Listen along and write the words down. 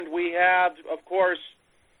we have, of course,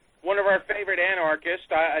 one of our favorite anarchists.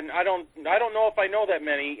 I don't know if I know that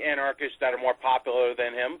many anarchists that are more popular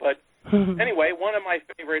than him, but anyway, one of my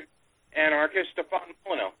favorite anarchists, Stefan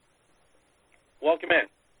Molyneux. Welcome in.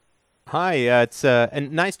 Hi, it's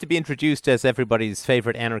nice to be introduced as everybody's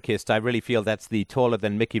favorite anarchist. I really feel that's the taller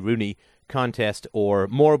than Mickey Rooney contest, or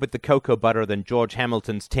more with the cocoa butter than George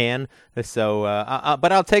Hamilton's tan. So,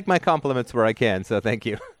 but I'll take my compliments where I can. So, thank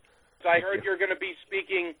you. I heard you're going to be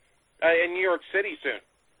speaking in New York City soon.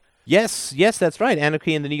 Yes, that's right.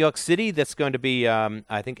 Anarchy in the New York City. That's going to be,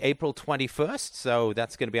 I think, April 21st. So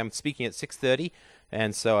that's going to be. I'm speaking at 6:30,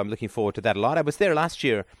 and so I'm looking forward to that a lot. I was there last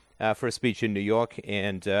year for a speech in New York,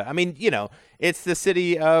 and I mean, it's the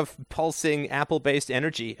city of pulsing Apple-based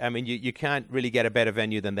energy. I mean, you can't really get a better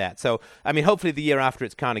venue than that. So, I mean, hopefully the year after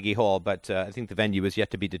it's Carnegie Hall, but I think the venue is yet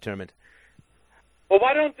to be determined. Well,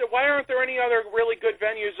 why aren't there any other really good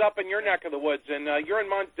venues up in your neck of the woods? And you're in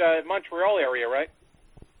Montreal area, right?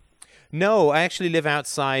 No, I actually live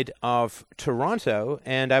outside of Toronto,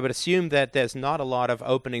 and I would assume that there's not a lot of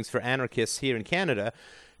openings for anarchists here in Canada,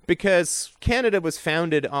 because Canada was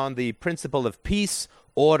founded on the principle of peace,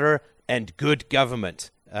 order, and good government.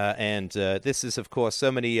 And this is, of course,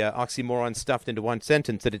 so many oxymorons stuffed into one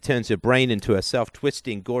sentence that it turns your brain into a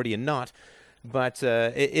self-twisting Gordian knot. But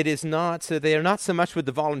it is not. They are not so much with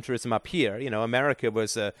the voluntarism up here. America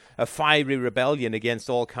was a fiery rebellion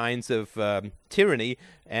against all kinds of tyranny,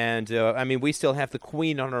 and I mean, we still have the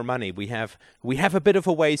Queen on our money. We have a bit of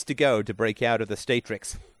a ways to go to break out of the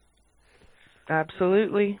statrix.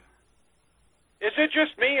 Absolutely. Is it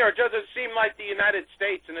just me, or does it seem like the United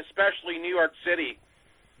States, and especially New York City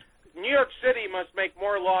must make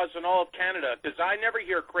more laws than all of Canada? Because I never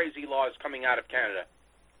hear crazy laws coming out of Canada.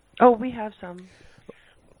 Oh, we have some.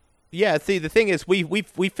 Yeah, see, the thing is,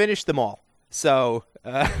 we finished them all, so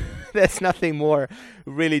there's nothing more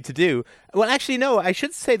really to do. Well, actually, no, I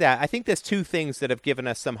should say that. I think there's two things that have given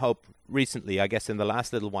us some hope recently, I guess, in the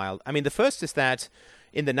last little while. I mean, the first is that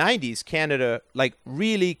in the 90s, Canada,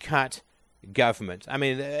 really cut government. I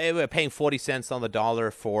mean, they were paying 40 cents on the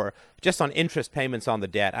dollar just on interest payments on the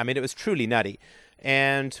debt. I mean, it was truly nutty.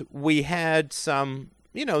 And we had some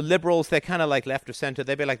liberals, they're kind of like left of center.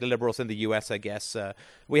 They'd be like the liberals in the U.S., I guess.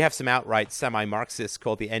 We have some outright semi-Marxists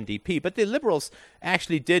called the NDP. But the liberals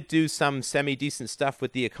actually did do some semi-decent stuff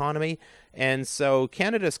with the economy. And so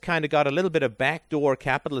Canada's kind of got a little bit of backdoor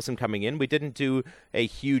capitalism coming in. We didn't do a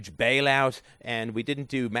huge bailout, and we didn't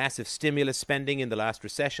do massive stimulus spending in the last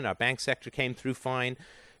recession. Our bank sector came through fine.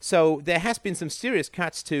 So there has been some serious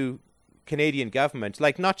cuts to Canadian government,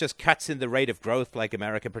 not just cuts in the rate of growth like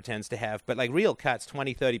America pretends to have, but real cuts,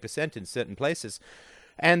 20-30% in certain places.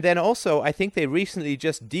 And then also, I think they recently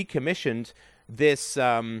just decommissioned this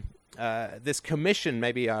this commission.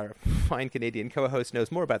 Maybe our fine Canadian co-host knows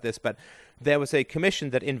more about this, but there was a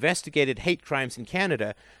commission that investigated hate crimes in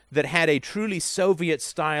Canada that had a truly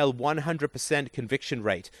Soviet-style 100% conviction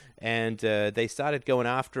rate. And they started going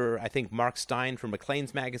after, I think, Mark Stein from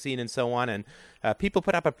Maclean's magazine and so on. And people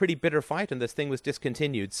put up a pretty bitter fight, and this thing was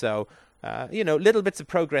discontinued. So, little bits of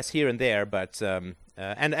progress here and there, but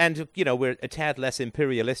we're a tad less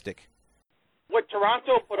imperialistic. Would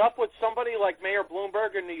Toronto put up with somebody like Mayor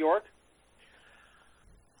Bloomberg in New York?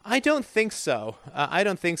 I don't think so. I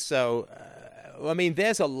mean,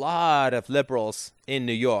 there's a lot of liberals in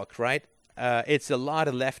New York, right? It's a lot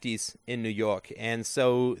of lefties in New York. And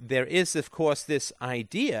so there is, of course, this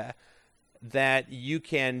idea that you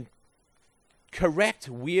can correct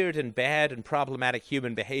weird and bad and problematic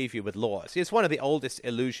human behavior with laws. It's one of the oldest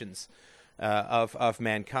illusions of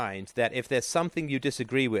mankind, that if there's something you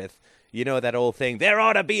disagree with, that old thing, there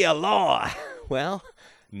ought to be a law. Well,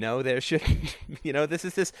 no, there shouldn't.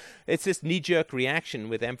 It's this knee-jerk reaction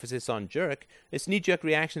with emphasis on jerk. It's knee-jerk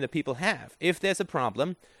reaction that people have. If there's a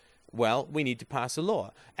problem, well, we need to pass a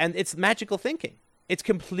law. And it's magical thinking. It's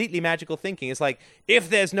completely magical thinking. It's like, if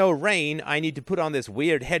there's no rain, I need to put on this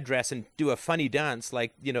weird headdress and do a funny dance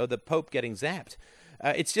like, the Pope getting zapped.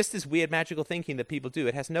 It's just this weird magical thinking that people do.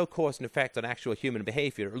 It has no cause and effect on actual human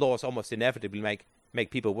behavior. Laws almost inevitably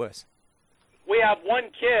make people worse. We have one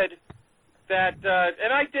kid that,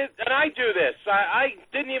 and I do this. I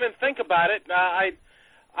didn't even think about it. I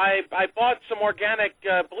bought some organic.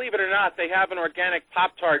 Believe it or not, they have an organic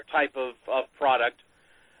Pop-Tart type of product.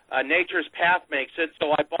 Nature's Path makes it.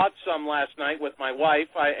 So I bought some last night with my wife,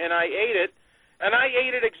 and I ate it. And I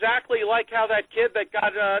ate it exactly like how that kid that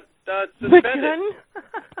got suspended.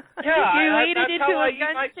 Yeah, you ate it into a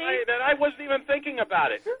gun shape? And I wasn't even thinking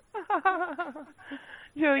about it.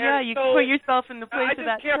 So, yeah, you can put yourself in the place of that.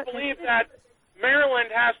 I just can't believe that Maryland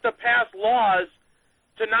has to pass laws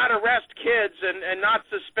to not arrest kids and not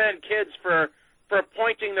suspend kids for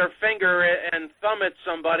pointing their finger and thumb at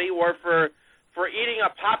somebody, or for eating a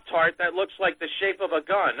Pop-Tart that looks like the shape of a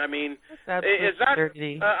gun. I mean, is that?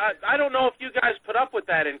 I don't know if you guys put up with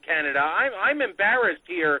that in Canada. I'm embarrassed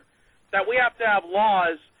here that we have to have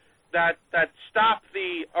laws that stop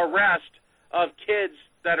the arrest of kids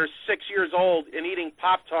that are 6 years old in eating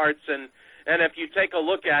Pop-Tarts, and if you take a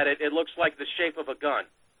look at it, it looks like the shape of a gun.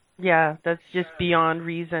 Yeah, that's just beyond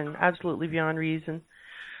reason. Absolutely beyond reason.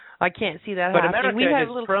 I can't see that but happening.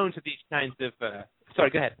 America is prone to these kinds of...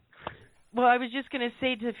 sorry, go ahead. Well, I was just going to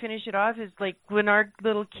say, to finish it off, is like when our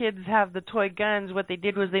little kids have the toy guns, what they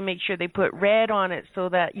did was they make sure they put red on it so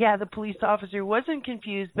that, the police officer wasn't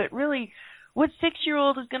confused, but really, what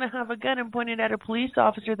 6-year-old is going to have a gun and point it at a police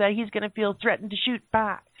officer that he's going to feel threatened to shoot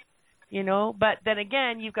back? You know? But then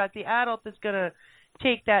again, you've got the adult that's going to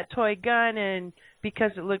take that toy gun and,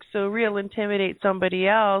 because it looks so real, intimidate somebody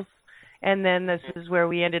else. And then this is where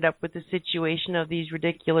we ended up with the situation of these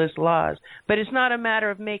ridiculous laws. But it's not a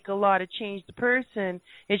matter of make a law to change the person.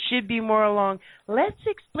 It should be more along, let's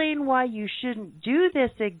explain why you shouldn't do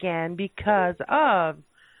this again because of.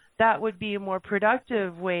 That would be a more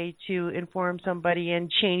productive way to inform somebody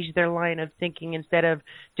and change their line of thinking instead of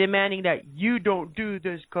demanding that you don't do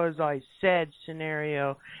this because I said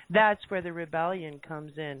scenario. That's where the rebellion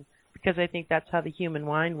comes in, because I think that's how the human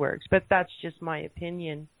mind works. But that's just my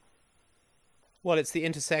opinion. Well, it's the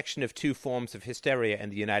intersection of two forms of hysteria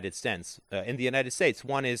in the United States.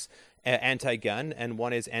 One is anti-gun and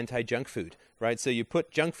one is anti-junk food, right? So you put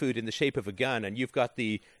junk food in the shape of a gun and you've got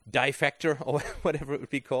the defector, or whatever it would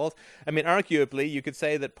be called. I mean, arguably, you could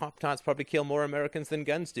say that Pop-Tarts probably kill more Americans than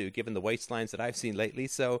guns do, given the waistlines that I've seen lately.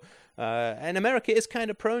 So, and America is kind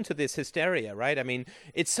of prone to this hysteria, right? I mean,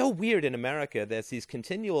 it's so weird in America. There's these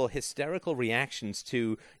continual hysterical reactions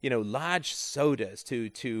to, large sodas,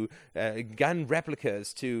 to gun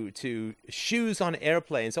replicas, to shoes on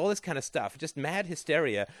airplanes, all this kind of stuff. Just mad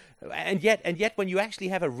hysteria. And yet, when you actually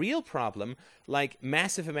have a real problem, like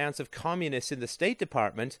massive amounts of communists in the State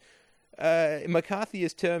Department, McCarthy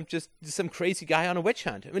is termed just some crazy guy on a witch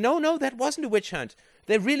hunt. I mean, no, that wasn't a witch hunt.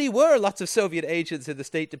 There really were lots of Soviet agents in the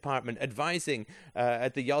State Department advising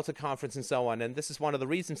at the Yalta Conference and so on. And this is one of the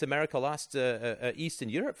reasons America lost Eastern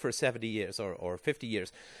Europe for 70 years or 50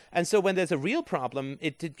 years. And so when there's a real problem,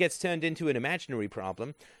 it gets turned into an imaginary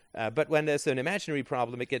problem. But when there's an imaginary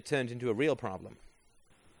problem, it gets turned into a real problem.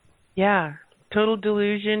 Yeah, total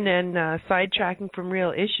delusion and sidetracking from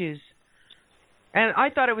real issues. And I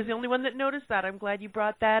thought I was the only one that noticed that. I'm glad you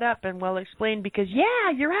brought that up and well explained because,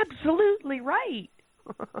 you're absolutely right.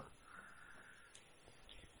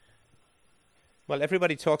 Well,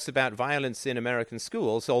 everybody talks about violence in American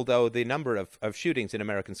schools, although the number of shootings in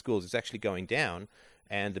American schools is actually going down.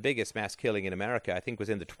 And the biggest mass killing in America, I think, was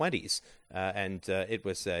in the 1920s. And it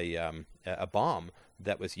was a bomb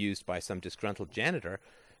that was used by some disgruntled janitor.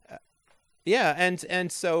 Yeah,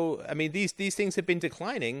 and so, I mean, these things have been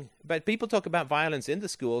declining, but people talk about violence in the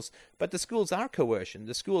schools, but the schools are coercion.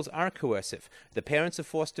 The schools are coercive. The parents are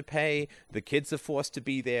forced to pay, the kids are forced to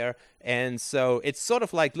be there, and so it's sort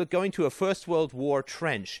of like going to a First World War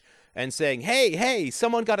trench and saying, hey,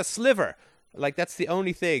 someone got a sliver. Like, that's the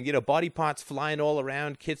only thing, body parts flying all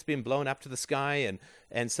around, kids being blown up to the sky,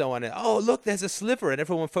 and so on. And, oh, look, there's a sliver, and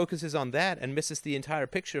everyone focuses on that and misses the entire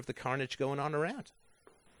picture of the carnage going on around.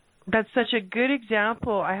 That's such a good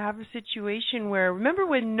example. I have a situation where, remember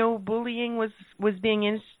when no bullying was being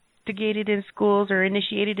instigated in schools or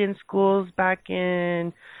initiated in schools back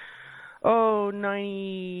in,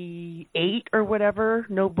 98 or whatever,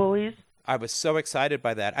 no bullies? I was so excited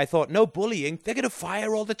by that. I thought, no bullying, they're going to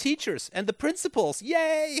fire all the teachers and the principals.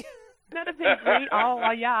 Yay! Not a big great.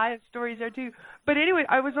 Oh, yeah, I have stories there too. But anyway,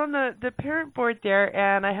 I was on the parent board there,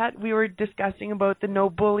 and we were discussing about the no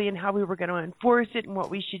bully and how we were going to enforce it and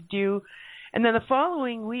what we should do. And then the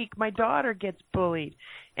following week, my daughter gets bullied,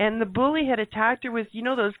 and the bully had attacked her with,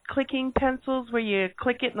 those clicking pencils where you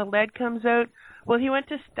click it and the lead comes out. Well, he went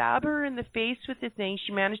to stab her in the face with the thing.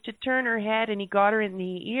 She managed to turn her head, and he got her in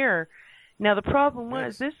the ear. Now the problem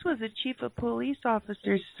was this was a chief of police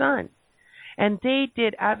officer's son. And they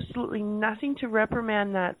did absolutely nothing to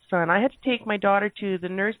reprimand that son. I had to take my daughter to the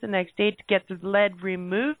nurse the next day to get the lead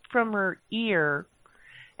removed from her ear.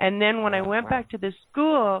 And then when I went back to the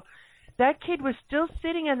school, that kid was still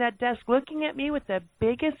sitting on that desk looking at me with the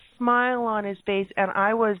biggest smile on his face. And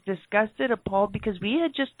I was disgusted, appalled, because we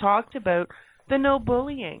had just talked about the no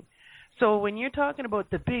bullying. So when you're talking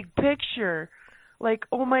about the big picture, like,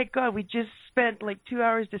 oh my God, we just spent like 2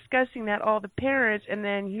 hours discussing that, all the parents, and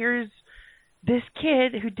then here's this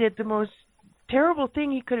kid who did the most terrible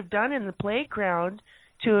thing he could have done in the playground,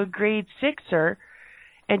 to a grade sixer,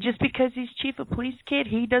 and just because he's chief of police kid,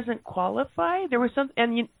 he doesn't qualify. There was some,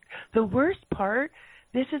 and the worst part,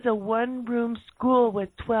 this is a one-room school with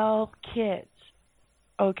 12 kids.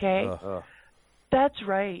 Okay, that's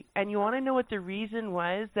right. And you want to know what the reason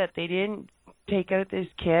was that they didn't take out this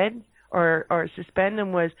kid or suspend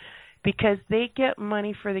him was because they get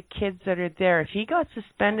money for the kids that are there. If he got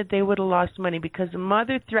suspended, they would have lost money because the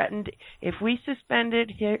mother threatened if we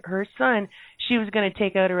suspended her son, she was going to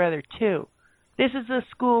take out her other two. This is a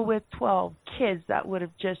school with 12 kids that would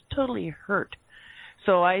have just totally hurt.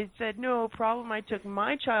 So I said, no problem. I took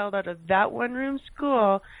my child out of that one-room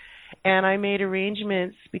school, and I made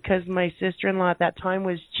arrangements because my sister-in-law at that time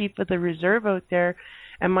was chief of the reserve out there,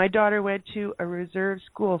 and my daughter went to a reserve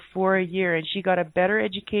school for a year, and she got a better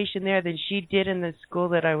education there than she did in the school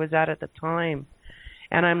that I was at the time.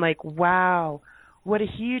 And I'm like, wow, what a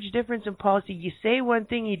huge difference in policy. You say one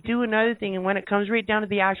thing, you do another thing, and when it comes right down to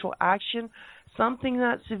the actual action, something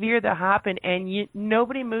that severe that happened, and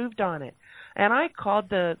nobody moved on it. And I called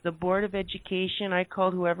the Board of Education. I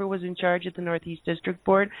called whoever was in charge at the Northeast District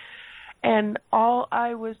Board, and all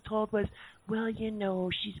I was told was, well,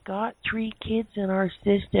 she's got 3 kids in our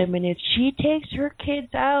system, and if she takes her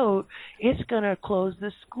kids out, it's going to close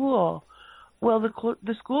the school. Well,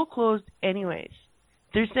 the school closed anyways.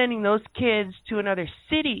 They're sending those kids to another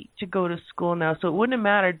city to go to school now, so it wouldn't have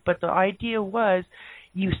mattered. But the idea was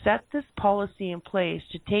you set this policy in place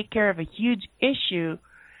to take care of a huge issue,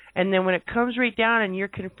 and then when it comes right down and you're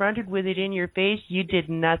confronted with it in your face, you did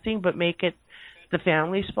nothing but make it the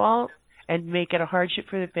family's fault and make it a hardship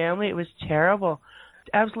for the family. It was terrible,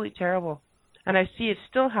 absolutely terrible. And I see it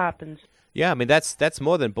still happens. Yeah, I mean, that's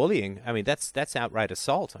more than bullying. I mean, that's outright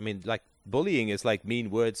assault. I mean, like, bullying is like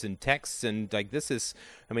mean words and texts, and like this is,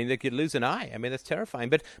 I mean, they could lose an eye. I mean, that's terrifying.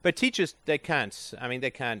 But teachers, they can't. I mean,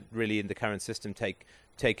 they can't really in the current system take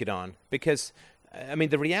it on because, I mean,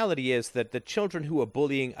 the reality is that the children who are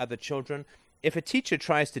bullying other children, if a teacher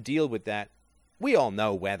tries to deal with that, we all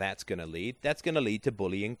know where that's going to lead. That's going to lead to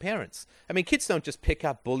bullying parents. I mean, kids don't just pick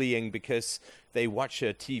up bullying because they watch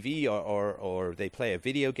a TV or they play a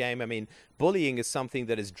video game. I mean, bullying is something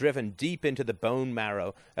that is driven deep into the bone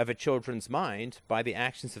marrow of a children's mind by the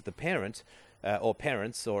actions of the parent or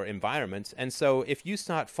parents or environment. And so if you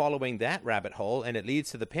start following that rabbit hole and it leads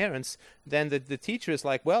to the parents, then the teacher is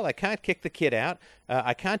like, well, I can't kick the kid out.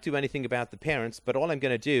 I can't do anything about the parents, but all I'm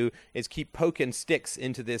going to do is keep poking sticks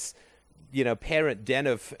into this parent den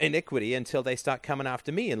of iniquity until they start coming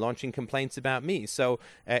after me and launching complaints about me. So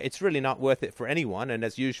it's really not worth it for anyone. And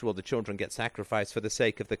as usual, the children get sacrificed for the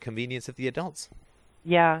sake of the convenience of the adults.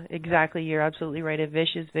 Yeah, exactly. You're absolutely right. A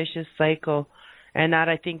vicious cycle. And that,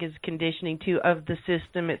 I think, is conditioning, too, of the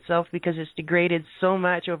system itself because it's degraded so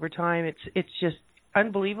much over time. It's just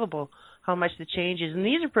unbelievable how much the change is. And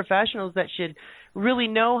these are professionals that should really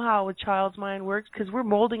know how a child's mind works because we're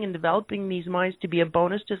molding and developing these minds to be a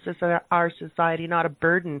bonus to our society, not a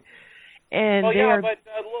burden. And but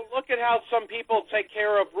look at how some people take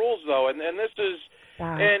care of rules, though. And this is,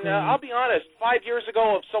 I'll be honest, 5 years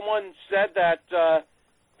ago, if someone said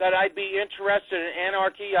that I'd be interested in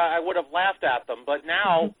anarchy, I would have laughed at them. But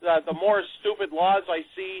now, the more stupid laws I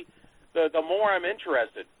see, the more I'm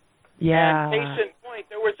interested. Yeah. And case in point,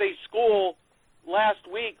 there was a school last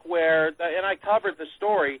week where, and I covered the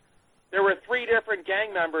story, there were 3 different gang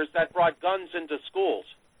members that brought guns into schools.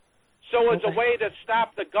 So as a way to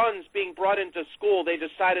stop the guns being brought into school, they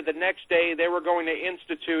decided the next day they were going to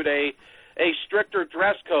institute a stricter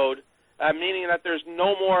dress code, meaning that there's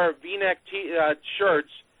no more V-neck shirts.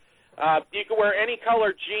 You can wear any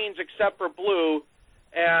colored jeans except for blue,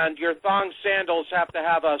 and your thong sandals have to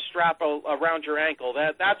have a strap around your ankle.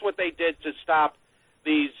 That's what they did to stop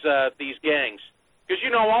these gangs. Because,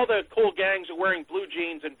 all the cool gangs are wearing blue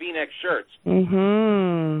jeans and V-neck shirts.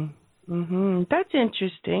 That's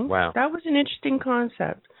interesting. Wow. That was an interesting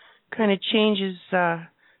concept. Kind of changes how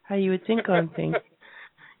you would think on things.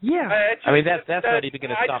 Yeah. I mean, that's not even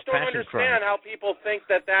going to stop fashion crime. I just don't understand how people think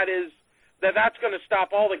that's going to stop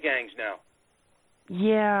all the gangs now.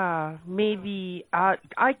 Yeah, maybe. I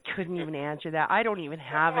couldn't even answer that. I don't even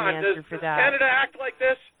have an answer for that. Does Canada act like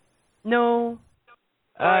this? No.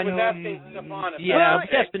 I was asking Stefan.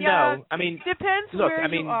 Yes and no. I mean, depends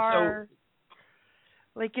where you are.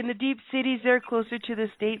 Like in the deep cities, they're closer to the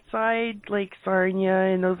stateside, like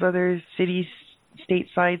Sarnia and those other cities,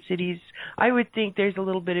 stateside cities. I would think there's a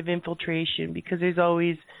little bit of infiltration because there's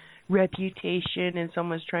always reputation and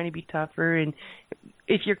someone's trying to be tougher, and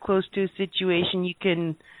if you're close to a situation you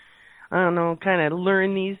can, I don't know, kind of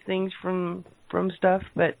learn these things from stuff.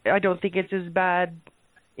 But I don't think it's as bad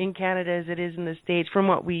in Canada as it is in the States from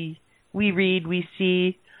what we we read, we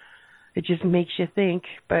see. It just makes you think.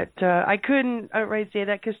 But I couldn't outright say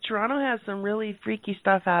that because Toronto has some really freaky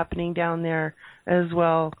stuff happening down there as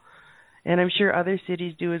well. And I'm sure other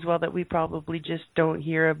cities do as well that we probably just don't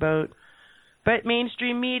hear about. But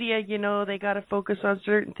mainstream media, you know, they got to focus on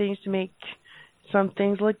certain things to make some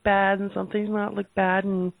things look bad and some things not look bad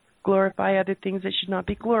and glorify other things that should not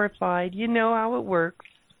be glorified. You know how it works.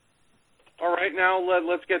 All right, now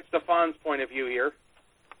let's get Stefan's point of view here.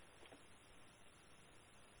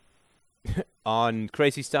 On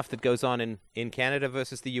crazy stuff that goes on in Canada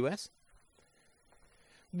versus the U.S.?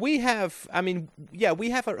 We have, I mean, yeah,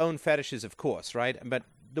 we have our own fetishes, of course, right? But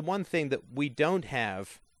the one thing that we don't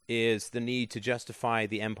have is the need to justify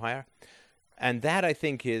the empire. And that, I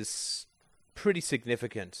think, is pretty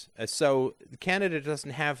significant. So Canada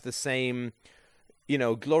doesn't have the same, you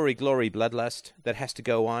know, glory bloodlust that has to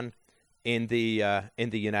go on in the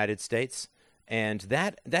United States. And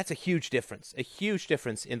that's a huge difference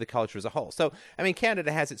in the culture as a whole. So, I mean,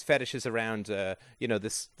 Canada has its fetishes around, you know,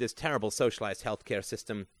 this terrible socialized healthcare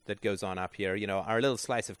system that goes on up here, you know, our little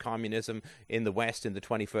slice of communism in the West in the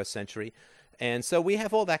 21st century. And so we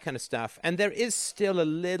have all that kind of stuff. And there is still a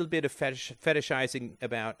little bit of fetishizing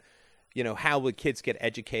about, you know, how will kids get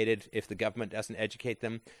educated if the government doesn't educate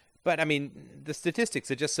them. But, I mean, the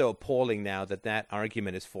statistics are just so appalling now that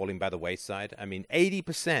argument is falling by the wayside. I mean,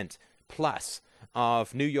 80% plus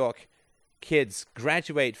of New York kids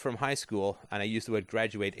graduate from high school, and I use the word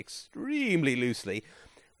graduate extremely loosely,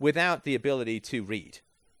 without the ability to read.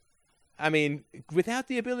 I mean, without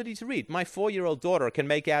the ability to read. My 4-year-old daughter can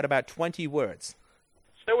make out about 20 words.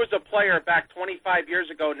 There was a player back 25 years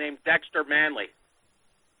ago named Dexter Manley.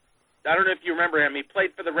 I don't know if you remember him. He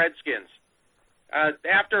played for the Redskins.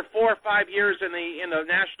 After 4 or 5 years in the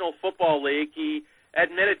National Football League, he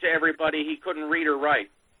admitted to everybody he couldn't read or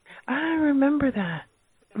write. I remember that.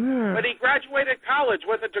 But he graduated college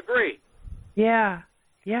with a degree. Yeah.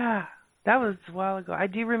 That was a while ago. I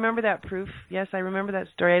do remember that proof. Yes, I remember that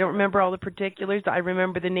story. I don't remember all the particulars. I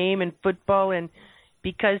remember the name and football, and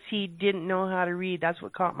because he didn't know how to read, that's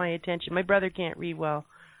what caught my attention. My brother can't read well.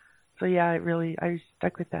 So, yeah, I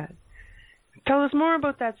stuck with that. Tell us more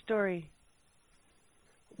about that story.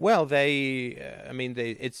 Well,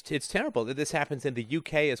 it's terrible. This happens in the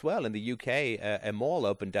UK as well. In the UK, a mall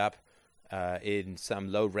opened up in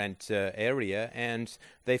some low-rent area, and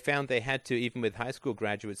they found they had to, even with high school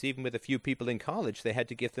graduates, even with a few people in college, they had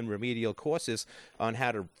to give them remedial courses on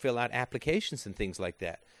how to fill out applications and things like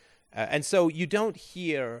that. And so you don't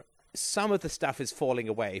hear some of the stuff is falling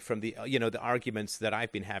away from the arguments that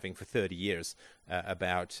I've been having for 30 years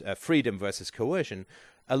about freedom versus coercion.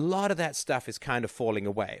 A lot of that stuff is kind of falling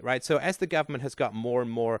away, right? So as the government has got more and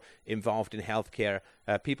more involved in healthcare,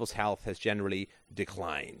 people's health has generally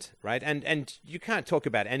declined, right? And you can't talk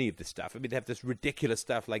about any of this stuff. I mean, they have this ridiculous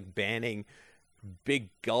stuff like banning big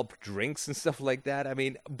gulp drinks and stuff like that. I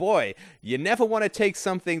mean, boy, you never want to take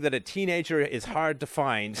something that a teenager is hard to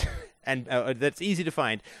find and that's easy to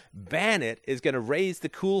find. Ban it is going to raise the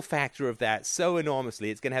cool factor of that so enormously.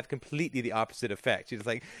 It's going to have completely the opposite effect. It's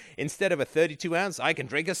like, instead of a 32 ounce, I can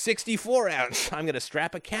drink a 64 ounce. I'm going to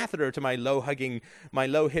strap a catheter to my low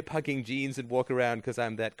hip hugging jeans and walk around because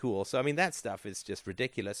I'm that cool. So, I mean, that stuff is just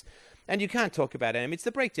ridiculous. And you can't talk about it. I mean, it's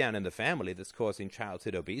the breakdown in the family that's causing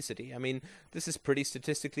childhood obesity. I mean, this is pretty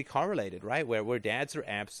statistically correlated, right? Where dads are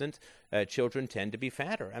absent, children tend to be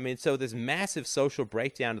fatter. I mean, so this massive social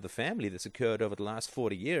breakdown of the family that's occurred over the last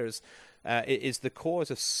 40 years is the cause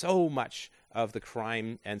of so much of the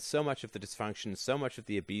crime and so much of the dysfunction, so much of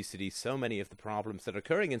the obesity, so many of the problems that are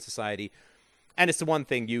occurring in society. And it's the one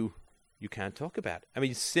thing you can't talk about. I mean,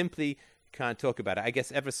 you simply can't talk about it. I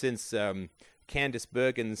guess ever since Candice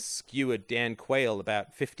Bergen skewered Dan Quayle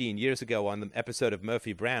about 15 years ago on the episode of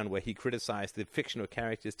Murphy Brown, where he criticized the fictional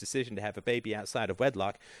character's decision to have a baby outside of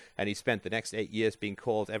wedlock, and he spent the next 8 years being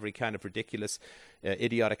called every kind of ridiculous,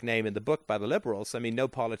 idiotic name in the book by the liberals. I mean, no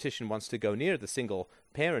politician wants to go near the single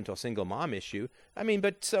parent or single mom issue. I mean,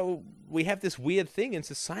 but so we have this weird thing in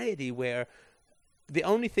society where the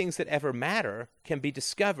only things that ever matter can be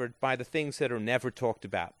discovered by the things that are never talked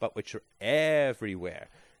about, but which are everywhere.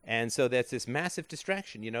 And so there's this massive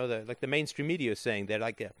distraction, you know, like the mainstream media is saying. They're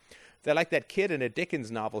like that kid in a Dickens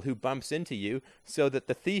novel who bumps into you so that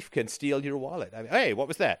the thief can steal your wallet. I mean, hey, what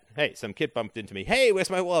was that? Hey, some kid bumped into me. Hey, where's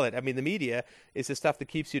my wallet? I mean, the media is the stuff that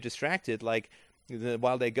keeps you distracted, like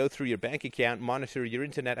while they go through your bank account, monitor your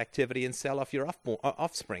internet activity, and sell off your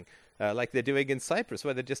offspring, like they're doing in Cyprus,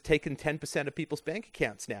 where they're just taking 10% of people's bank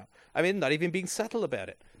accounts now. I mean, not even being subtle about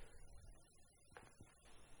it.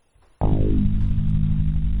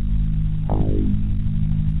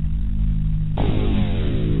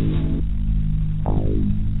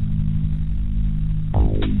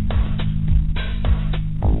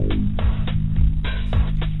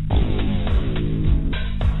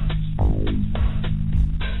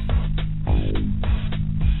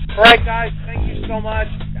 so much.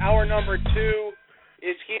 Hour number 2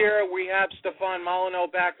 is here. We have Stefan Molyneux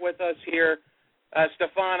back with us here.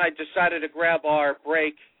 Stefan, I decided to grab our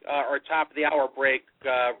break, our top of the hour break,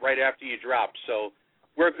 right after you dropped. So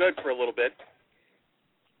we're good for a little bit.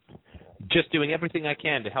 Just doing everything I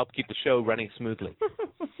can to help keep the show running smoothly.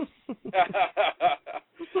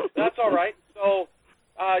 That's all right. So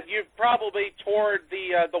you've probably toured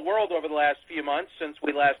the world over the last few months since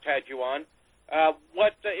we last had you on.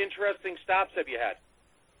 What interesting stops have you had?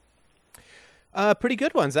 Pretty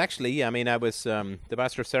good ones, actually. I mean, I was the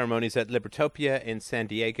Master of Ceremonies at Libertopia in San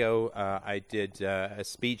Diego. I did a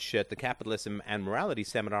speech at the Capitalism and Morality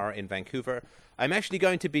Seminar in Vancouver. I'm actually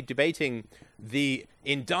going to be debating the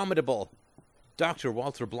indomitable Dr.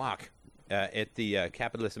 Walter Block at the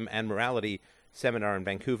Capitalism and Morality Seminar in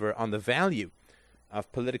Vancouver on the value of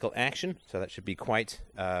political action. So that should be quite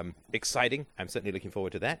exciting. I'm certainly looking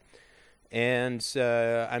forward to that. And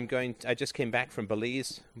I just came back from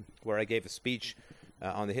Belize, where I gave a speech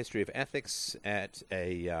on the history of ethics at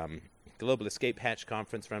a Global Escape Hatch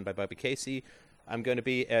conference run by Bobby Casey. I'm going to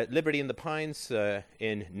be at Liberty in the Pines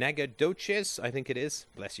in Nacogdoches, I think it is,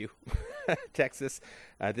 bless you, Texas,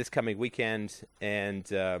 this coming weekend. And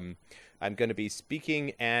I'm going to be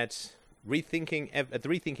speaking at the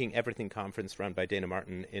Rethinking Everything conference run by Dana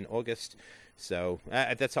Martin in August. So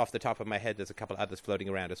that's off the top of my head. There's a couple others floating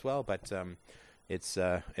around as well, but it's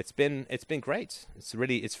been great.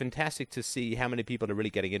 It's fantastic to see how many people are really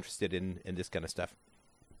getting interested in this kind of stuff.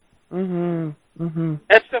 And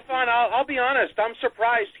Stefan, I'll be honest. I'm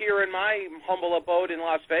surprised here in my humble abode in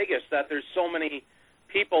Las Vegas that there's so many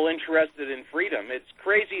people interested in freedom. It's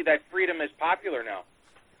crazy that freedom is popular now.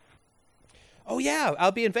 Oh, yeah,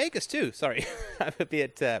 I'll be in Vegas, too. Sorry. I'll be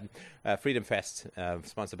at Freedom Fest,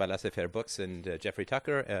 sponsored by Laissez-Faire Books and Jeffrey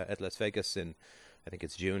Tucker at Las Vegas in, I think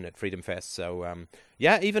it's June at Freedom Fest. So,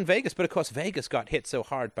 yeah, even Vegas. But, of course, Vegas got hit so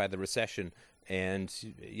hard by the recession. And,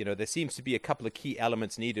 you know, there seems to be a couple of key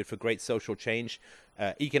elements needed for great social change.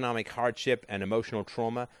 Economic hardship and emotional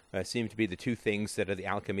trauma seem to be the two things that are the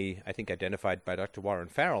alchemy, I think, identified by Dr. Warren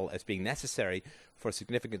Farrell as being necessary for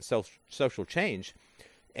significant social change.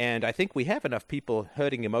 And I think we have enough people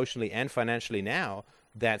hurting emotionally and financially now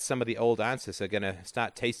that some of the old answers are going to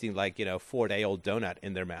start tasting like, 4-day-old donut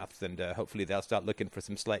in their mouths, and hopefully they'll start looking for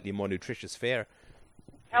some slightly more nutritious fare.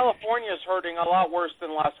 California's hurting a lot worse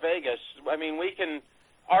than Las Vegas. I mean, we can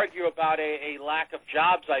argue about a lack of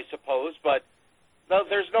jobs, I suppose, but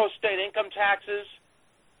there's no state income taxes.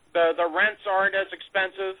 The rents aren't as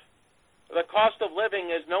expensive. The cost of living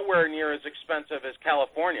is nowhere near as expensive as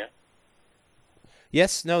California.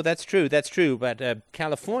 Yes, no, that's true. But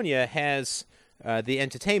California has the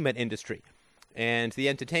entertainment industry. And the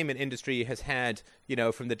entertainment industry has had,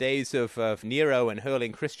 from the days of Nero and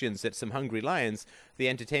hurling Christians at some hungry lions, the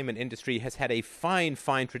entertainment industry has had a fine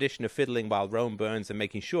tradition of fiddling while Rome burns and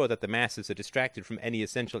making sure that the masses are distracted from any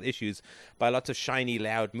essential issues by lots of shiny,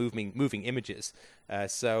 loud, moving images.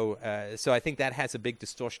 So I think that has a big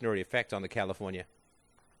distortionary effect on the California.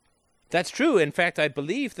 That's true. In fact, I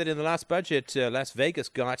believe that in the last budget, Las Vegas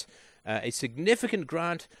got a significant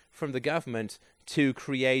grant from the government to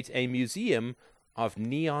create a museum of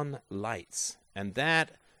neon lights. And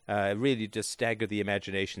that really just staggered the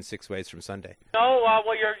imagination 6 ways from Sunday. No,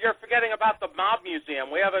 well, you're forgetting about the mob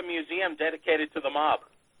museum. We have a museum dedicated to the mob.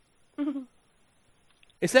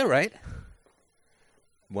 Is that right?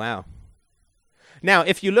 Wow. Now,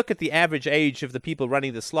 if you look at the average age of the people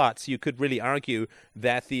running the slots, you could really argue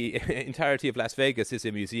that the entirety of Las Vegas is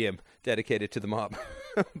a museum dedicated to the mob.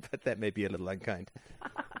 But that may be a little unkind.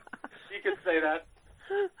 You could say that.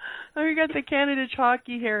 Oh, we got the Canada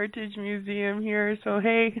Hockey Heritage Museum here, so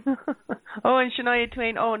hey. Oh, and Shania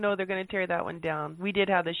Twain. Oh, no, they're going to tear that one down. We did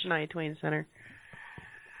have the Shania Twain Center.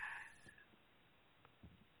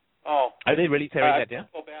 Oh. Are they really tearing that down?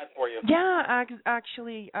 I feel bad for you. Yeah,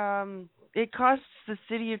 actually, it costs the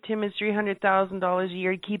city of Timmins $300,000 a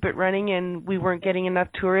year to keep it running, and we weren't getting enough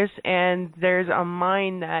tourists. And there's a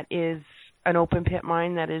mine that is an open pit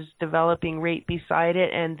mine that is developing right beside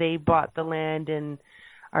it, and they bought the land and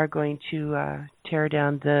are going to tear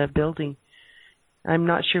down the building. I'm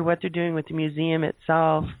not sure what they're doing with the museum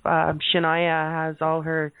itself. Shania has all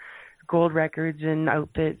her gold records and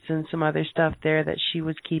outfits and some other stuff there that she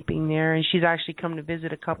was keeping there, and she's actually come to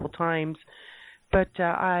visit a couple times. But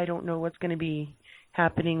I don't know what's going to be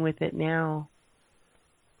happening with it now.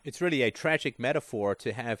 It's really a tragic metaphor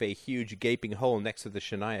to have a huge gaping hole next to the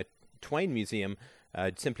Shania Twain Museum,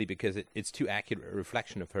 simply because it's too accurate a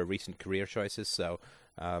reflection of her recent career choices. So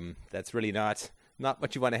that's really not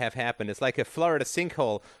what you want to have happen. It's like a Florida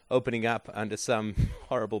sinkhole opening up under some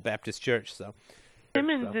horrible Baptist church. So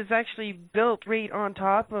Timmins is actually built right on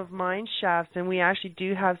top of mine shafts, and we actually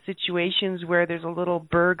do have situations where there's a little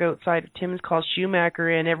burg outside of Timmins called Schumacher,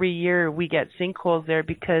 and every year we get sinkholes there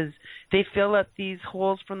because they fill up these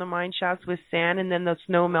holes from the mine shafts with sand, and then the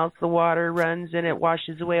snow melts, the water runs, and it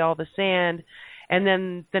washes away all the sand. And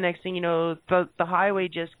then the next thing you know, the highway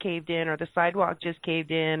just caved in, or the sidewalk just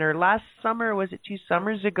caved in, or last summer, was it 2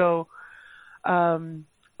 summers ago, a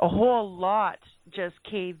whole lot just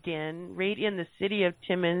caved in. Right in the city of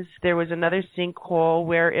Timmins, there was another sinkhole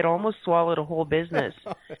where it almost swallowed a whole business.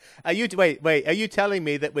 Are you telling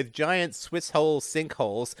me that with giant Swiss hole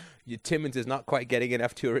sinkholes, Timmins is not quite getting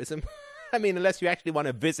enough tourism? I mean, unless you actually want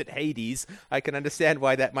to visit Hades, I can understand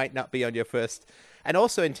why that might not be on your first. And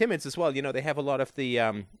also in Timmins as well, they have a lot of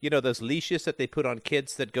the, those leashes that they put on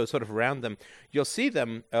kids that go sort of around them. You'll see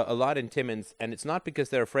them a lot in Timmins, and it's not because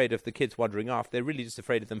they're afraid of the kids wandering off. They're really just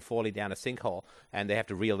afraid of them falling down a sinkhole, and they have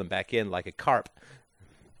to reel them back in like a carp.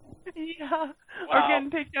 Yeah, Wow. or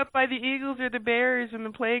getting picked up by the eagles or the bears in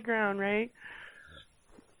the playground, right?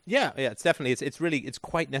 Yeah, it's definitely, it's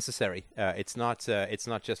quite necessary. It's not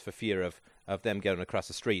just for fear of them going across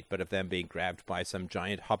the street, but of them being grabbed by some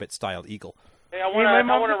giant Hobbit-style eagle. Hey, I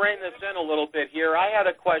want to rein this in a little bit here. I had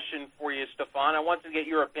a question for you, Stefan. I want to get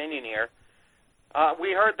your opinion here.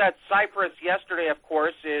 We heard that Cyprus yesterday, of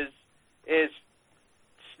course, is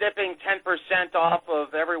snipping 10% off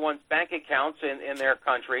of everyone's bank accounts in their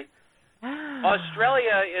country.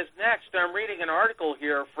 Australia is next. I'm reading an article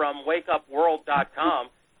here from WakeUpWorld.com.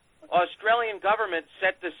 Australian government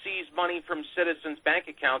set to seize money from citizens' bank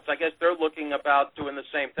accounts. I guess they're looking about doing the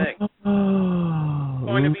same thing.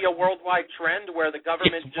 Going to be a worldwide trend where the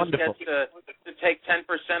government just gets to take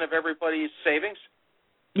 10% of everybody's savings?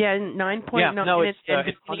 Yeah, 9.9. Yeah, no, it's if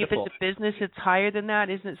it's wonderful. a business, it's higher than that.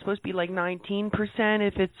 Isn't it supposed to be like 19%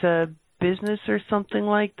 if it's a business or something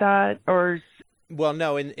like that? Or well,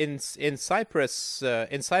 no, in Cyprus,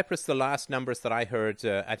 the last numbers that I heard,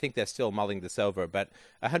 I think they're still mulling this over, but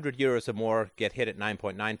 100 euros or more get hit at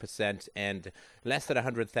 9.9%, and less than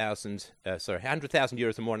 100,000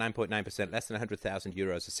 euros or more, 9.9%, less than 100,000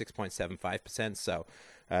 euros is 6.75%. So,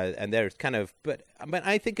 and there's kind of, but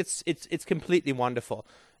I think it's completely wonderful.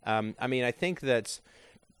 I mean, I think that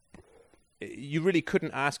you really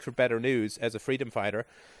couldn't ask for better news as a freedom fighter,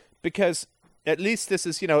 because at least this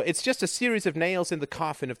is, it's just a series of nails in the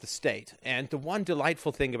coffin of the state. And the one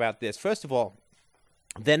delightful thing about this, first of all,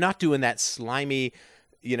 they're not doing that slimy,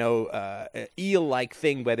 eel-like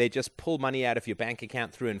thing where they just pull money out of your bank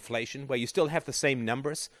account through inflation, where you still have the same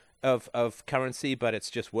numbers of currency, but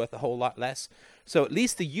it's just worth a whole lot less. So at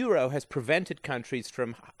least the euro has prevented countries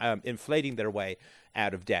from inflating their way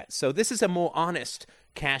out of debt. So this is a more honest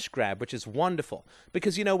cash grab, which is wonderful.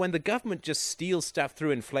 Because, when the government just steals stuff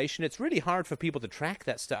through inflation, it's really hard for people to track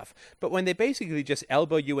that stuff. But when they basically just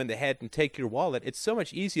elbow you in the head and take your wallet, it's so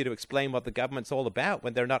much easier to explain what the government's all about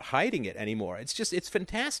when they're not hiding it anymore. It's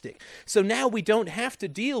fantastic. So now we don't have to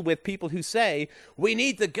deal with people who say, we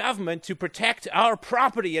need the government to protect our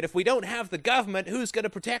property, and if we don't have the government, who's going to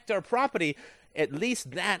protect our property? At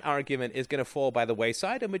least that argument is going to fall by the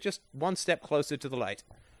wayside, and we're just one step closer to the light.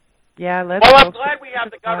 yeah, Well, I'm glad we have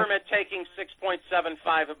the government taking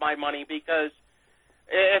 6.75 of my money, because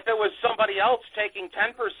if it was somebody else taking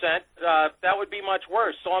 10%, that would be much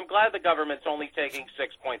worse. So I'm glad the government's only taking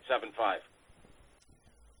 6.75.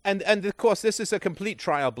 And of course, this is a complete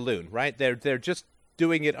trial balloon, right? They're just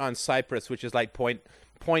doing it on Cyprus, which is like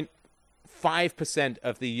 0.5%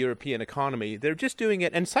 of the European economy. They're just doing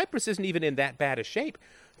it, and Cyprus isn't even in that bad a shape.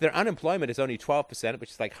 Their unemployment is only 12%,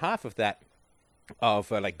 which is like half of that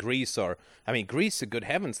of like Greece. Greece, good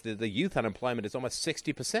heavens, the youth unemployment is almost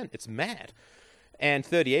 60%. It's mad. And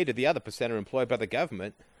 38 of the other percent are employed by the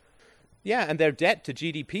government. Yeah, and their debt to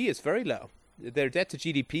GDP is very low. Their debt to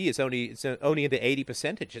GDP is only in the 80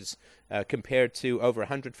 percentages compared to over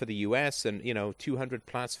 100 for the U.S. and 200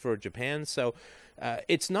 plus for Japan. So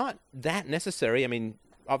it's not that necessary. I mean,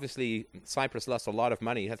 obviously Cyprus lost a lot of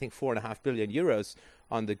money. I think 4.5 billion euros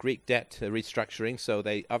on the Greek debt restructuring. So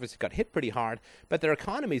they obviously got hit pretty hard, but their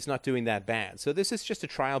economy is not doing that bad. So this is just a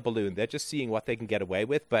trial balloon. They're just seeing what they can get away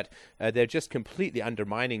with, but they're just completely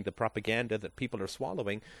undermining the propaganda that people are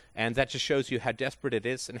swallowing. And that just shows you how desperate it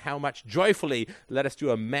is and how much joyfully let us do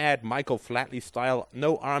a mad Michael Flatley style,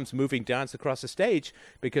 no arms moving dance across the stage,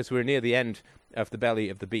 because we're near the end of the belly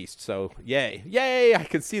of the beast. So yay, I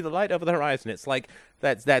can see the light over the horizon. It's like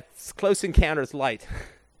that's Close Encounters light.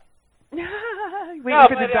 Waiting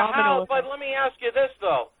for the domino. But let me ask you this,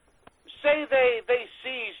 though. Say they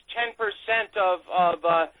seize 10% of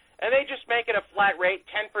and they just make it a flat rate,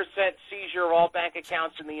 10% seizure of all bank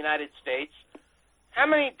accounts in the United States. How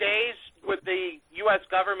many days would the U.S.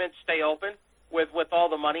 government stay open with all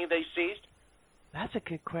the money they seized? That's a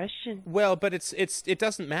good question. Well, but it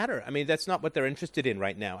doesn't matter. I mean, that's not what they're interested in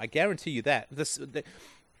right now. I guarantee you that.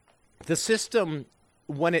 The system,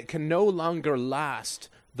 when it can no longer last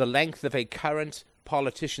the length of a current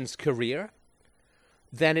politician's career,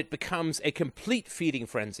 then it becomes a complete feeding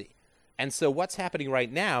frenzy. And so what's happening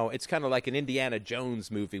right now, it's kind of like an Indiana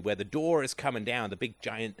Jones movie where the door is coming down, the big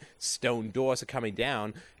giant stone doors are coming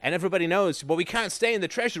down, and everybody knows, well, we can't stay in the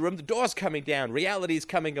treasure room, the door's coming down, reality is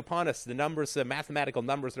coming upon us, the numbers, the mathematical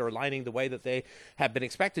numbers are aligning the way that they have been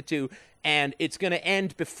expected to, and it's going to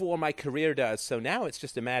end before my career does. So now it's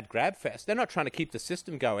just a mad grab fest. They're not trying to keep the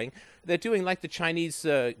system going. They're doing like the Chinese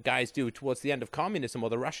guys do towards the end of communism,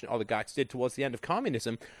 or the Russian oligarchs did towards the end of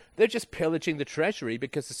communism. They're just pillaging the treasury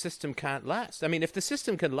because the system can't last. I mean, if the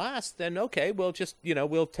system can last, then okay, we'll just,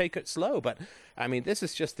 we'll take it slow. But, I mean, this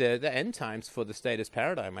is just the end times for the statist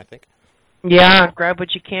paradigm, I think. Yeah, grab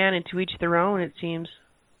what you can and to each their own, it seems.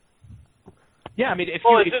 Yeah, I mean, if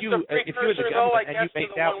well, you were the government and you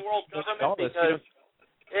baked out $1 because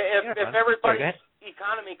if everybody's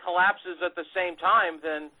economy collapses at the same time,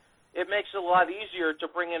 then it makes it a lot easier to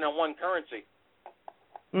bring in a one currency.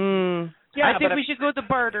 Yeah, I think we should go the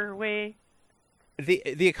barter way.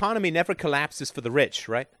 The economy never collapses for the rich,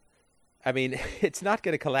 right? I mean, it's not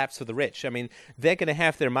going to collapse for the rich. I mean, they're going to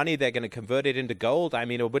have their money. They're going to convert it into gold. I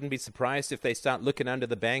mean, I wouldn't be surprised if they start looking under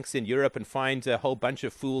the banks in Europe and find a whole bunch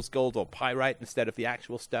of fool's gold or pyrite instead of the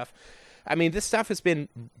actual stuff. I mean, this stuff has been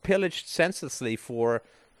pillaged senselessly for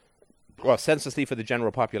the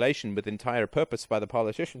general population with entire purpose by the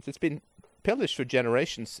politicians. It's been pillaged for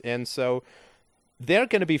generations. And so they're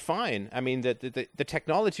going to be fine. I mean, the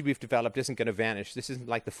technology we've developed isn't going to vanish. This isn't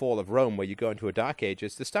like the fall of Rome where you go into a dark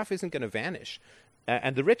ages. The stuff isn't going to vanish.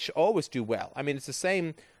 And the rich always do well. I mean, it's the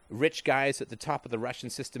same rich guys at the top of the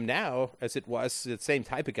Russian system now as it was, the same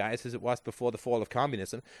type of guys as it was before the fall of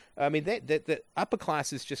communism. I mean, the upper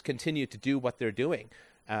classes just continue to do what they're doing.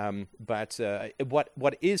 But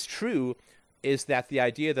what is true is that the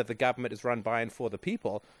idea that the government is run by and for the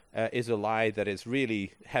people is a lie that is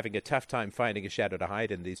really having a tough time finding a shadow to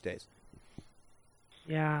hide in these days.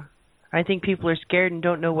 Yeah. I think people are scared and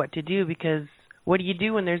don't know what to do because what do you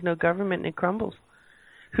do when there's no government and it crumbles?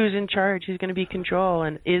 Who's in charge? Who's going to be control?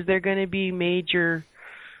 And is there going to be major,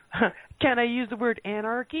 can I use the word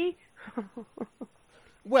anarchy?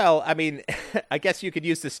 Well, I mean, I guess you could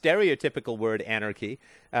use the stereotypical word anarchy,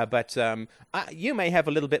 but you may have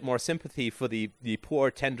a little bit more sympathy for the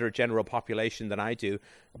poor, tender general population than I do.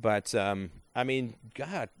 But, I mean,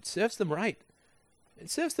 God, it serves them right.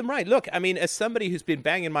 It serves them right. Look, I mean, as somebody who's been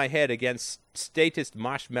banging my head against statist,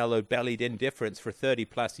 marshmallow-bellied indifference for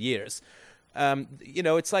 30-plus years, I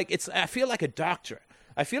feel like a doctor.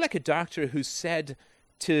 I feel like a doctor who said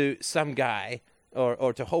to some guy,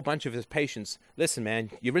 or to a whole bunch of his patients, listen, man,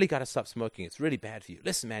 you really got to stop smoking. It's really bad for you.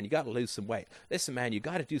 Listen, man, you got to lose some weight. Listen, man, you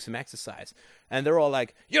got to do some exercise. And they're all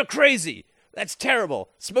like, you're crazy. That's terrible.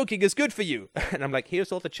 Smoking is good for you. And I'm like,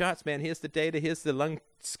 here's all the charts, man. Here's the data. Here's the lung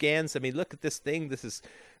scans. I mean, look at this thing. This is,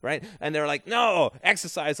 right? And they're like, no,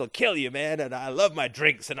 exercise will kill you, man. And I love my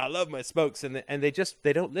drinks and I love my smokes. And they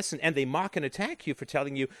don't listen. And they mock and attack you for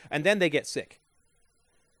telling you. And then they get sick.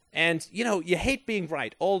 And, you hate being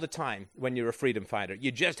right all the time when you're a freedom fighter.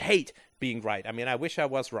 You just hate being right. I mean, I wish I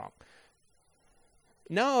was wrong.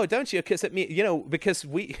 No, don't you? Because because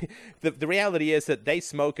the reality is that they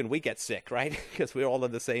smoke and we get sick, right? Because we're all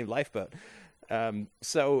in the same lifeboat.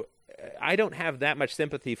 So I don't have that much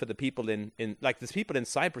sympathy for the people in like the people in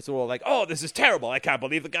Cyprus who are all like, oh, this is terrible. I can't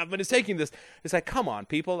believe the government is taking this. It's like, come on,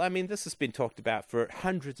 people. I mean, this has been talked about for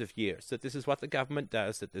hundreds of years, that this is what the government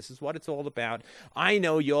does, that this is what it's all about. I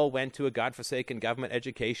know you all went to a godforsaken government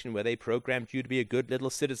education where they programmed you to be a good little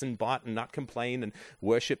citizen bot and not complain and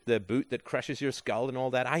worship the boot that crushes your skull and all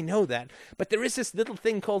that. I know that. But there is this little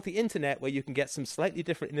thing called the internet where you can get some slightly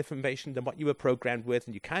different information than what you were programmed with,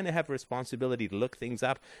 and you kind of have a responsibility to look things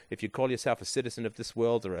up if you call yourself a citizen of this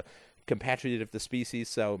world or a compatriot of the species.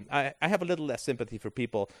 So I have a little less sympathy for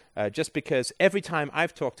people just because every time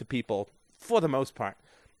I've talked to people, for the most part,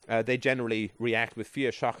 they generally react with fear,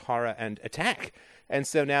 shock, horror, and attack. And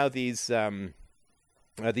so now these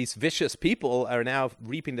vicious people are now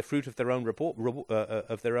reaping the fruit of their own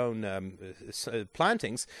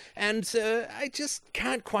plantings. And I just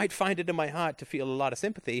can't quite find it in my heart to feel a lot of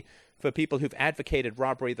sympathy for people who've advocated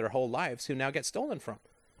robbery their whole lives who now get stolen from.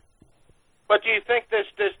 But do you think this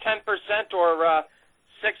 10% or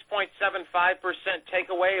 6.75%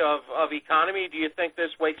 takeaway of economy, do you think this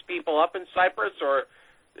wakes people up in Cyprus? Or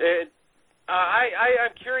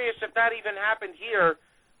I'm curious if that even happened here,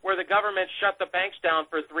 where the government shut the banks down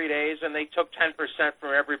for 3 days and they took 10%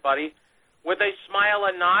 from everybody, would they smile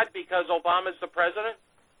and nod because Obama's the president?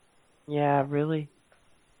 Yeah, really.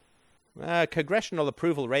 Congressional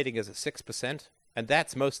approval rating is at 6%, and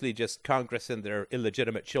that's mostly just Congress and their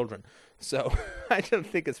illegitimate children. So I don't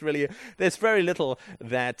think it's really. There's very little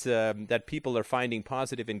that that people are finding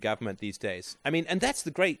positive in government these days. I mean, and that's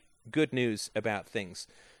the great good news about things,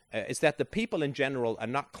 is that the people in general are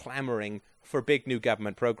not clamoring for big new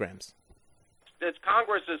government programs. It's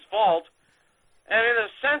Congress's fault, and in a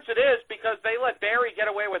sense it is, because they let Barry get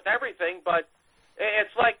away with everything, but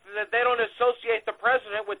it's like they don't associate the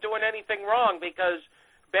president with doing anything wrong because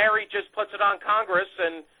Barry just puts it on Congress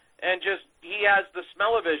and just he has the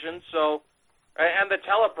smell-o-vision, so, and the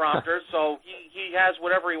teleprompter, so he has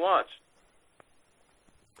whatever he wants.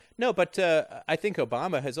 No, but I think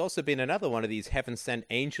Obama has also been another one of these heaven-sent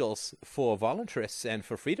angels for voluntarists and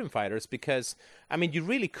for freedom fighters because, I mean, you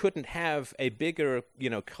really couldn't have a bigger,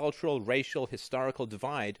 cultural, racial, historical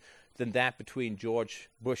divide than that between George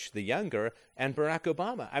Bush the younger and Barack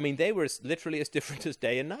Obama. I mean, they were literally as different as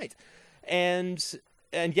day and night.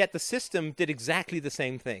 And yet the system did exactly the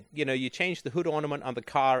same thing. You change the hood ornament on the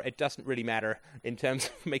car, it doesn't really matter in terms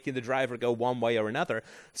of making the driver go one way or another.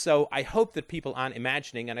 So I hope that people aren't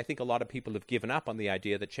imagining, and I think a lot of people have given up on the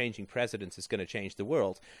idea that changing presidents is going to change the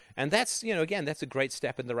world. And that's, again, that's a great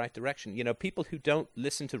step in the right direction. People who don't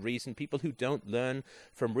listen to reason, people who don't learn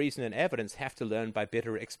from reason and evidence have to learn by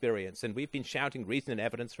bitter experience. And we've been shouting reason and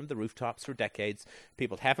evidence from the rooftops for decades.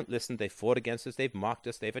 People haven't listened, they've fought against us, they've mocked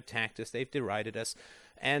us, they've attacked us, they've derided us.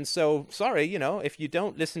 And so, sorry, if you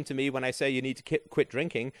don't listen to me when I say you need to quit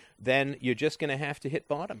drinking, then you're just going to have to hit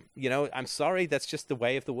bottom. I'm sorry, that's just the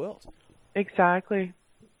way of the world. Exactly.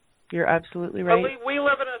 You're absolutely right. But we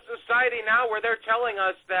live in a society now where they're telling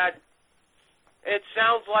us that it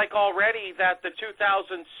sounds like already that the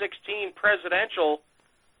 2016 presidential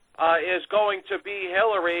is going to be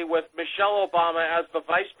Hillary with Michelle Obama as the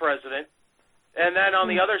vice president. And then on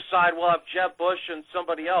the other side, we'll have Jeb Bush and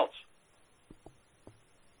somebody else.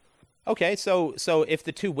 Okay, so if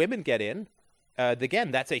the two women get in,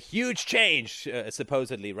 again, that's a huge change,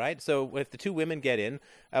 supposedly, right? So if the two women get in,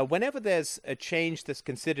 whenever there's a change that's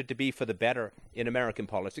considered to be for the better in American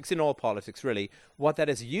politics, in all politics really, what that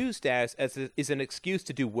is used as is an excuse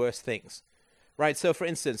to do worse things, right? So for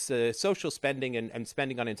instance, social spending and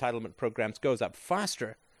spending on entitlement programs goes up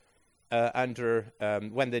faster under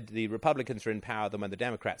when the Republicans are in power than when the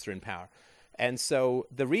Democrats are in power. And so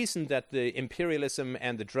the reason that the imperialism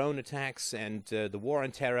and the drone attacks and the war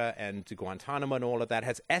on terror and Guantanamo and all of that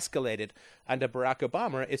has escalated under Barack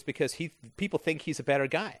Obama is because people think he's a better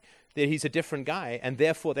guy, that he's a different guy, and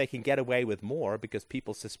therefore they can get away with more because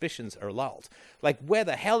people's suspicions are lulled. Like, where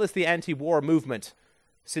the hell is the anti-war movement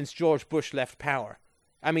since George Bush left power?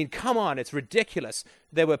 I mean, come on, it's ridiculous.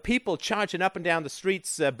 There were people charging up and down the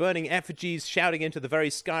streets, burning effigies, shouting into the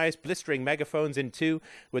very skies, blistering megaphones in two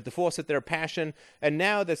with the force of their passion. And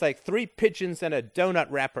now there's like 3 pigeons and a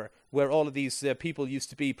donut wrapper where all of these people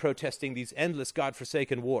used to be protesting these endless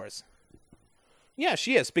godforsaken wars. Yeah,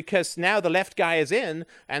 she is, because now the left guy is in,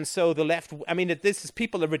 and so the left,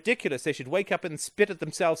 people are ridiculous. They should wake up and spit at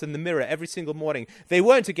themselves in the mirror every single morning. They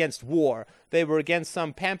weren't against war. They were against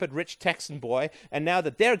some pampered rich Texan boy, and now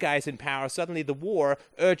that their guy's in power, suddenly the war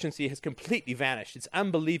urgency has completely vanished. It's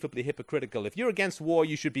unbelievably hypocritical. If you're against war,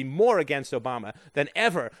 you should be more against Obama than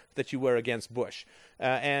ever that you were against Bush.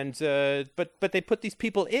 But they put these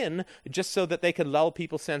people in just so that they can lull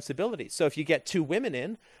people's sensibilities. So if you get 2 women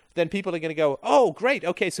in, then people are going to go, oh, great,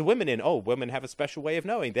 okay, so women in. Oh, women have a special way of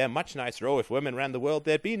knowing. They're much nicer. Oh, if women ran the world,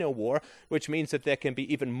 there'd be no war, which means that there can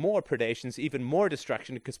be even more predations, even more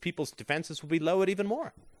destruction, because people's defenses will be lowered even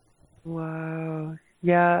more. Wow.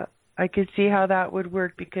 Yeah, I could see how that would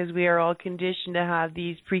work, because we are all conditioned to have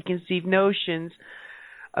these preconceived notions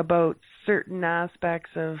about certain aspects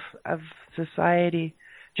of society.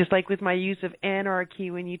 Just like with my use of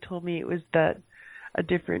anarchy when you told me it was a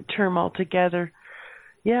different term altogether.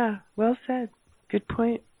 Yeah, well said. Good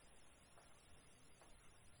point.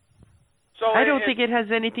 So I don't think it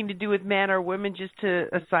has anything to do with man or women. Just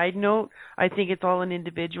a side note, I think it's all an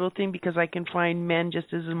individual thing, because I can find men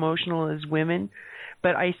just as emotional as women.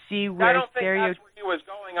 But I see where I don't think that's where he was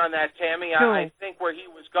going on that, Tammy. No. I think where he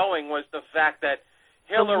was going was the fact that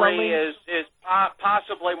Hillary is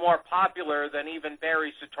possibly more popular than even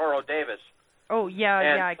Barry Soetoro Davis. Oh, yeah,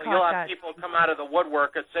 and I so caught you'll have that. people come out of the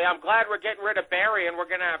woodwork and say, I'm glad we're getting rid of Barry and we're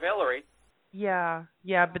going to have Hillary. Yeah,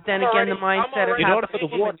 but then again, the mindset of in order for the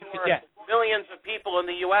war to millions of people in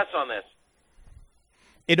the U.S. on this.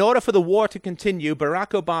 In order for the war to continue,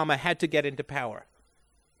 Barack Obama had to get into power.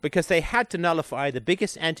 because they had to nullify the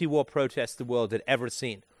biggest anti-war protest the world had ever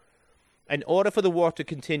seen. In order for the war to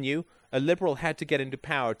continue, a liberal had to get into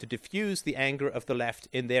power to diffuse the anger of the left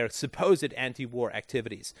in their supposed anti-war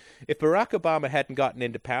activities. If Barack Obama hadn't gotten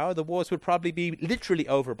into power, the wars would probably be literally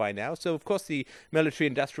over by now. So, of course, the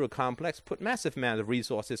military-industrial complex put massive amounts of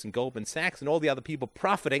resources in Goldman Sachs and all the other people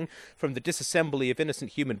profiting from the disassembly of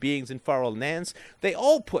innocent human beings in foreign lands. They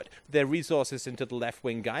all put their resources into the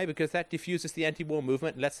left-wing guy because that diffuses the anti-war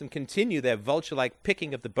movement and lets them continue their vulture-like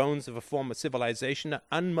picking of the bones of a former civilization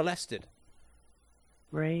unmolested.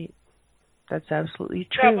 Right. That's absolutely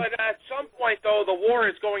true. Yeah, but at some point, though, the war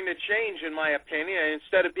is going to change, in my opinion.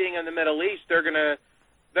 Instead of being in the Middle East, they're gonna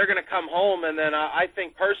come home, and then I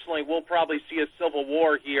think personally we'll probably see a civil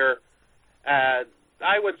war here.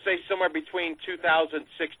 I would say somewhere between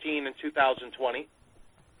 2016 and 2020,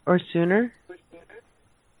 or sooner.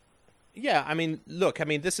 Yeah, I mean, look, I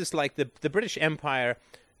mean, this is like the British Empire.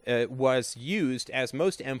 Was used, as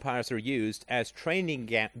most empires are used, as training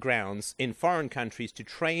grounds in foreign countries to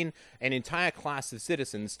train an entire class of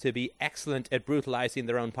citizens to be excellent at brutalizing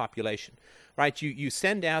their own population. Right? You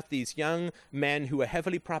send out these young men who are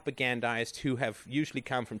heavily propagandized, who have usually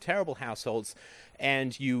come from terrible households,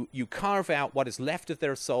 and you carve out what is left of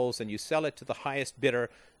their souls and you sell it to the highest bidder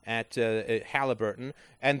at Halliburton,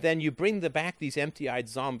 and then you bring back these empty-eyed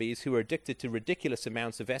zombies who are addicted to ridiculous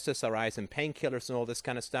amounts of SSRIs and painkillers and all this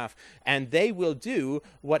kind of stuff, and they will do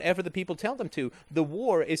whatever the people tell them to. The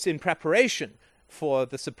war is in preparation for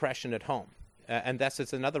the suppression at home. And that's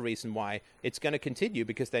another reason why it's going to continue,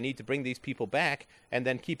 because they need to bring these people back and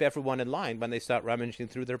then keep everyone in line when they start rummaging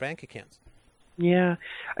through their bank accounts. Yeah.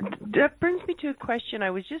 That brings me to a question. I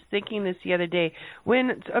was just thinking this the other day.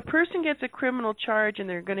 When a person gets a criminal charge and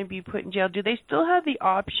they're going to be put in jail, do they still have the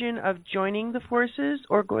option of joining the forces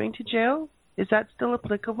or going to jail? Is that still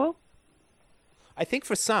applicable? I think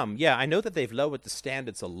for some, yeah. I know that they've lowered the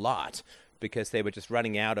standards a lot because they were just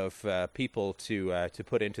running out of people to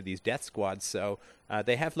put into these death squads. So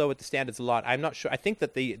they have lowered the standards a lot. I'm not sure. I think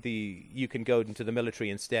that the you can go into the military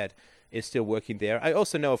instead is still working there. I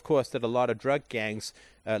also know, of course, that a lot of drug gangs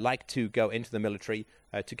like to go into the military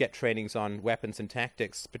to get trainings on weapons and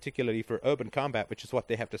tactics, particularly for urban combat, which is what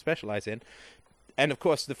they have to specialize in. And, of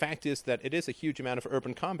course, the fact is that it is a huge amount of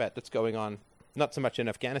urban combat that's going on, not so much in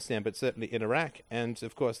Afghanistan, but certainly in Iraq. And,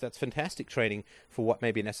 of course, that's fantastic training for what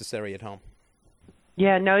may be necessary at home.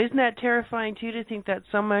 Yeah, now isn't that terrifying, too, to think that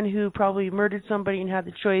someone who probably murdered somebody and had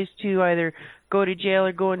the choice to either go to jail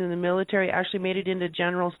or go into the military actually made it into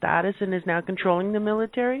general status and is now controlling the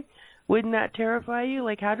military? Wouldn't that terrify you?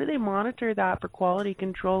 Like, how do they monitor that for quality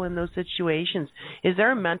control in those situations? Is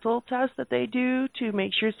there a mental test that they do to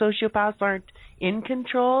make sure sociopaths aren't in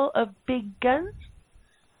control of big guns?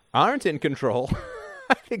 Aren't in control?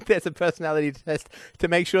 I think there's a personality test to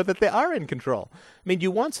make sure that they are in control. I mean,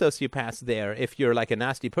 you want sociopaths there if you're like a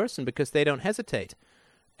nasty person, because they don't hesitate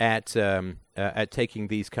at taking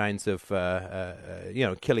these kinds of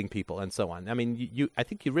killing people and so on. I mean, I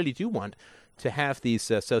think you really do want to have these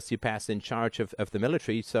sociopaths in charge of the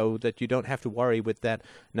military, so that you don't have to worry with that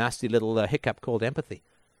nasty little hiccup called empathy.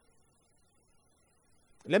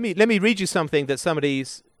 Let me read you something that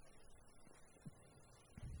somebody's.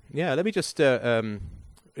 Yeah, let me just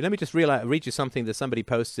read you something that somebody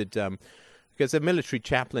posted, because a military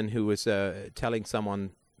chaplain who was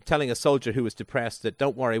telling a soldier who was depressed that,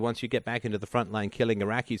 don't worry, once you get back into the front line, killing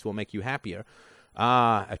Iraqis will make you happier.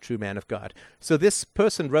 Ah, a true man of God. So this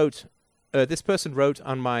person wrote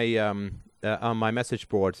on my message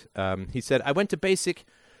board. He said, I went to basic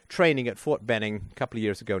training at Fort Benning a couple of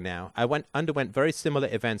years ago now. I underwent very similar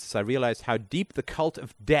events as I realized how deep the cult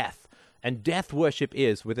of death and death worship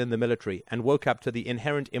is within the military, and woke up to the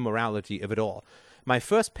inherent immorality of it all. My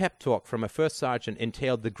first pep talk from a first sergeant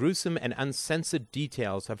entailed the gruesome and uncensored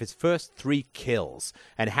details of his first 3 kills,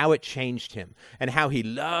 and how it changed him, and how he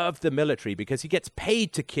loved the military because he gets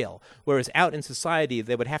paid to kill, whereas out in society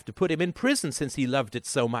they would have to put him in prison since he loved it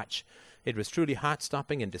so much. It was truly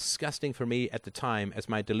heart-stopping and disgusting for me at the time, as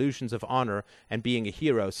my delusions of honor and being a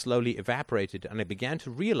hero slowly evaporated, and I began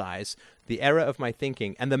to realize the error of my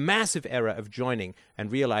thinking and the massive error of joining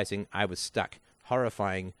and realizing I was stuck.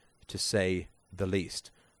 Horrifying, to say the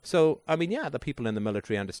least. So, I mean, yeah, the people in the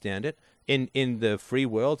military understand it. In the free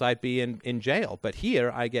world, I'd be in jail. But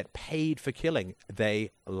here, I get paid for killing.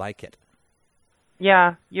 They like it.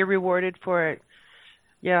 Yeah, you're rewarded for it.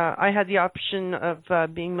 Yeah, I had the option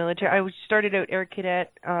of being military. I started out air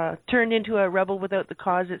cadet, turned into a rebel without the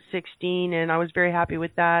cause at 16, and I was very happy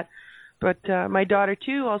with that. But my daughter,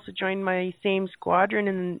 too, also joined my same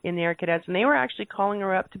squadron in the Air Cadets, and they were actually calling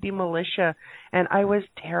her up to be militia, and I was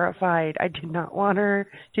terrified. I did not want her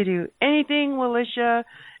to do anything militia,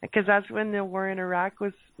 because that's when the war in Iraq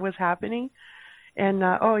was happening. And,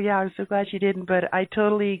 I'm so glad she didn't, but I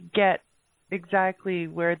totally get exactly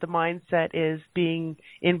where the mindset is being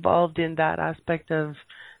involved in that aspect of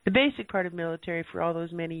the basic part of military for all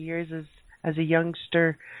those many years as a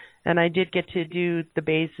youngster. And I did get to do the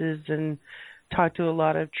bases and talk to a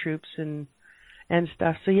lot of troops and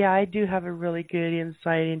stuff. So, yeah, I do have a really good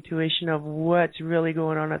insight, intuition of what's really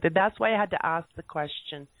going on out there. That's why I had to ask the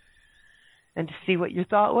question and to see what your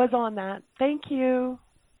thought was on that. Thank you.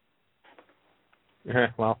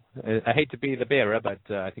 Well, I hate to be the bearer,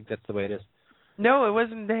 but I think that's the way it is. No, it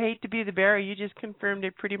wasn't the hate to be the bearer. You just confirmed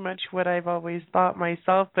it pretty much what I've always thought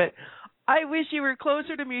myself. But I wish you were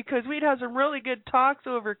closer to me because we'd have some really good talks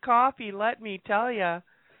over coffee, let me tell you.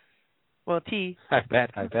 Well, tea. I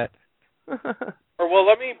bet. Well,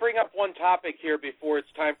 let me bring up one topic here before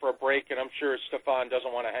it's time for a break, and I'm sure Stefan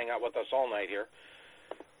doesn't want to hang out with us all night here.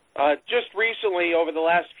 Just recently, over the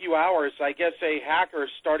last few hours, I guess a hacker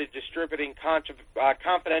started distributing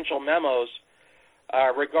confidential memos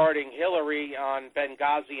regarding Hillary on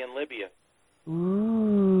Benghazi and Libya.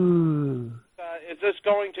 Ooh. Is this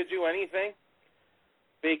going to do anything?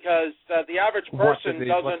 Because the average person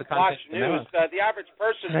doesn't watch news. The average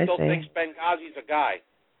person still thinks Benghazi's a guy.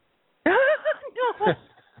 No.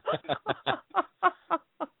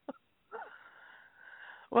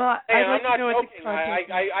 Well, I'm not joking.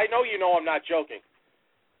 I know you know I'm not joking.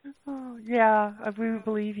 Oh, yeah, we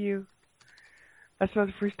believe you. That's not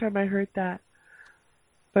the first time I heard that.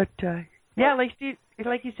 But, yeah, like you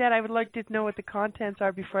said, I would like to know what the contents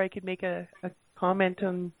are before I could make a comment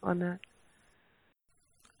on that.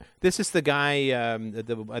 This is the guy,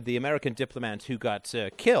 the American diplomat who got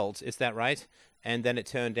killed, is that right? And then it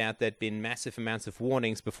turned out there'd been massive amounts of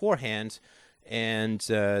warnings beforehand, and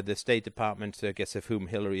the State Department, I guess of whom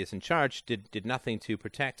Hillary is in charge, did nothing to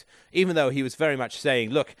protect, even though he was very much saying,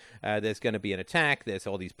 look, there's going to be an attack, there's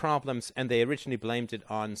all these problems, and they originally blamed it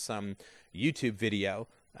on some YouTube video,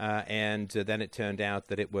 and then it turned out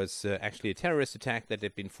that it was actually a terrorist attack that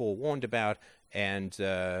they'd been forewarned about, and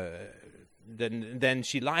then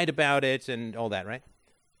she lied about it and all that, right?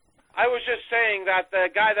 I was just saying that the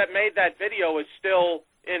guy that made that video is still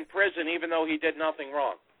in prison, even though he did nothing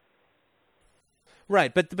wrong.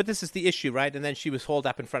 Right, but this is the issue, right? And then she was hauled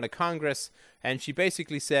up in front of Congress, and she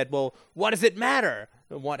basically said, well, what does it matter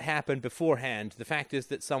what happened beforehand? The fact is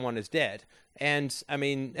that someone is dead. And, I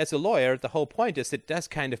mean, as a lawyer, the whole point is it does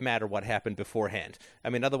kind of matter what happened beforehand. I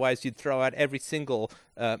mean, otherwise you'd throw out every single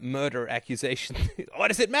murder accusation. What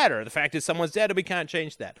does it matter? The fact is someone's dead and we can't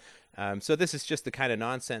change that. So this is just the kind of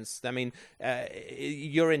nonsense. I mean,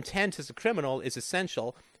 your intent as a criminal is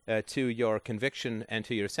essential to your conviction and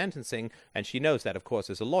to your sentencing, and she knows that, of course,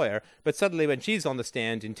 as a lawyer, but suddenly when she's on the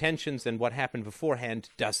stand, intentions and what happened beforehand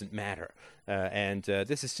doesn't matter. And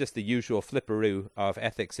this is just the usual flipperoo of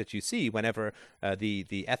ethics that you see whenever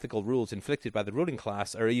the ethical rules inflicted by the ruling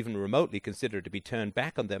class are even remotely considered to be turned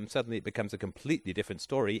back on them. Suddenly it becomes a completely different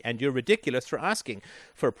story, and you're ridiculous for asking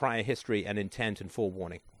for prior history and intent and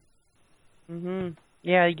forewarning. Mm-hmm.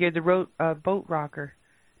 Yeah, you're the boat rocker.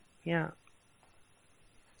 Yeah.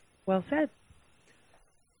 Well said.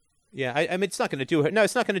 Yeah, I mean, it's not going to do her. No,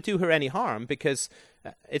 it's not going to do her any harm because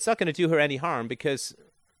it's not going to do her any harm because.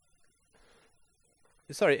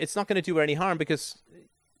 Sorry, it's not going to do her any harm because.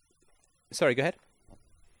 Sorry, go ahead.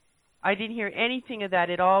 I didn't hear anything of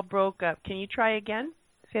that. It all broke up. Can you try again?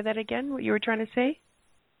 Say that again. What you were trying to say?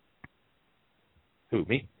 Who,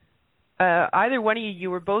 me? Either one of you.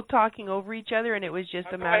 You were both talking over each other, and it was just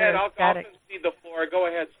a matter of static. I'll concede the floor. Go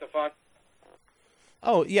ahead, Stefan.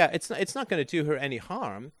 Oh, yeah, it's not going to do her any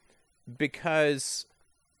harm because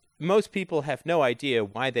most people have no idea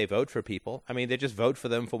why they vote for people. I mean, they just vote for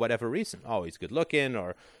them for whatever reason. Oh, he's good looking,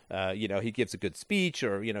 or, he gives a good speech,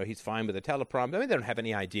 or, he's fine with a teleprompter. I mean, they don't have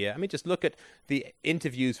any idea. I mean, just look at the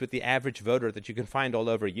interviews with the average voter that you can find all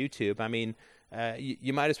over YouTube. I mean,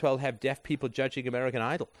 you might as well have deaf people judging American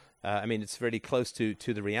Idol. I mean, it's really close to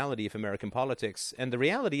the reality of American politics. And the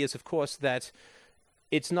reality is, of course, that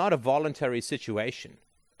it's not a voluntary situation.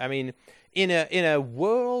 I mean, in a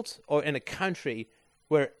world or in a country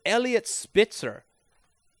where Elliot Spitzer,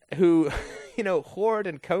 who, whored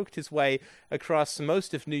and coked his way across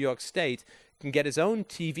most of New York State, can get his own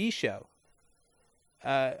TV show,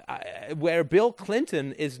 where Bill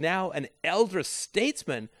Clinton is now an elder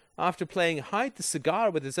statesman after playing hide the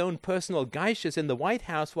cigar with his own personal geishas in the White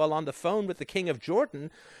House while on the phone with the King of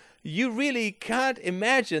Jordan, you really can't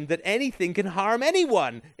imagine that anything can harm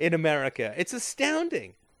anyone in America. It's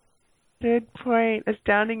astounding. Good point.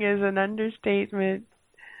 Astounding is an understatement.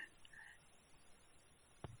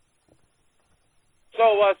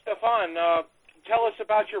 So, Stefan, tell us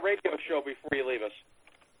about your radio show before you leave us.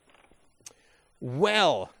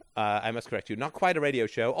 Well, I must correct you, not quite a radio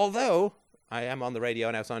show, although I am on the radio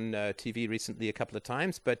and I was on TV recently a couple of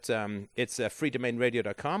times, but it's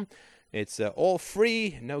freedomainradio.com. It's all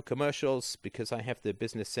free, no commercials, because I have the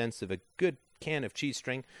business sense of a good can of cheese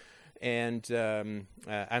string. And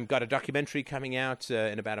I've got a documentary coming out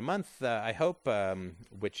in about a month, I hope,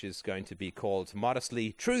 which is going to be called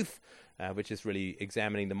Modestly Truth, which is really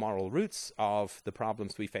examining the moral roots of the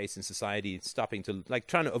problems we face in society, trying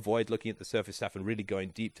to avoid looking at the surface stuff and really going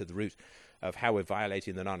deep to the root of how we're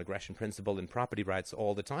violating the non-aggression principle and property rights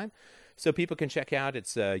all the time. So people can check out,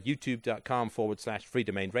 it's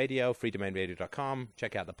youtube.com/freedomainradio, freedomainradio.com.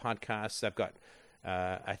 Check out the podcasts. I've got,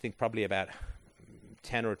 I think, probably about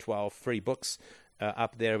 10 or 12 free books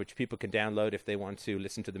up there, which people can download if they want to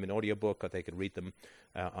listen to them in audiobook, or they can read them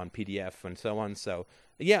on PDF and so on. So,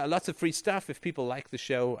 yeah, lots of free stuff. If people like the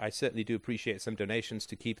show, I certainly do appreciate some donations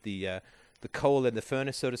to keep the coal in the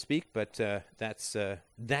furnace, so to speak. But that's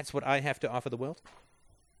what I have to offer the world.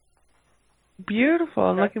 Beautiful.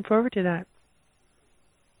 I'm looking forward to that.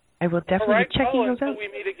 I will definitely be checking those out. Until we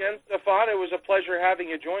meet again, Stefan, it was a pleasure having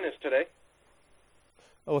you join us today.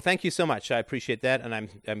 Oh, well, thank you so much. I appreciate that, and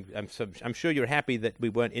I'm sure you're happy that we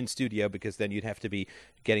weren't in studio, because then you'd have to be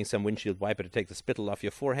getting some windshield wiper to take the spittle off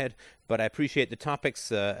your forehead. But I appreciate the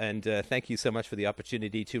topics, and thank you so much for the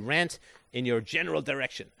opportunity to rant in your general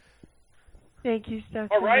direction. Thank you, Stefan.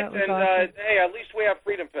 All right, and awesome. hey, at least we have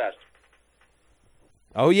Freedom Fest.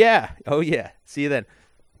 Oh yeah. See you then.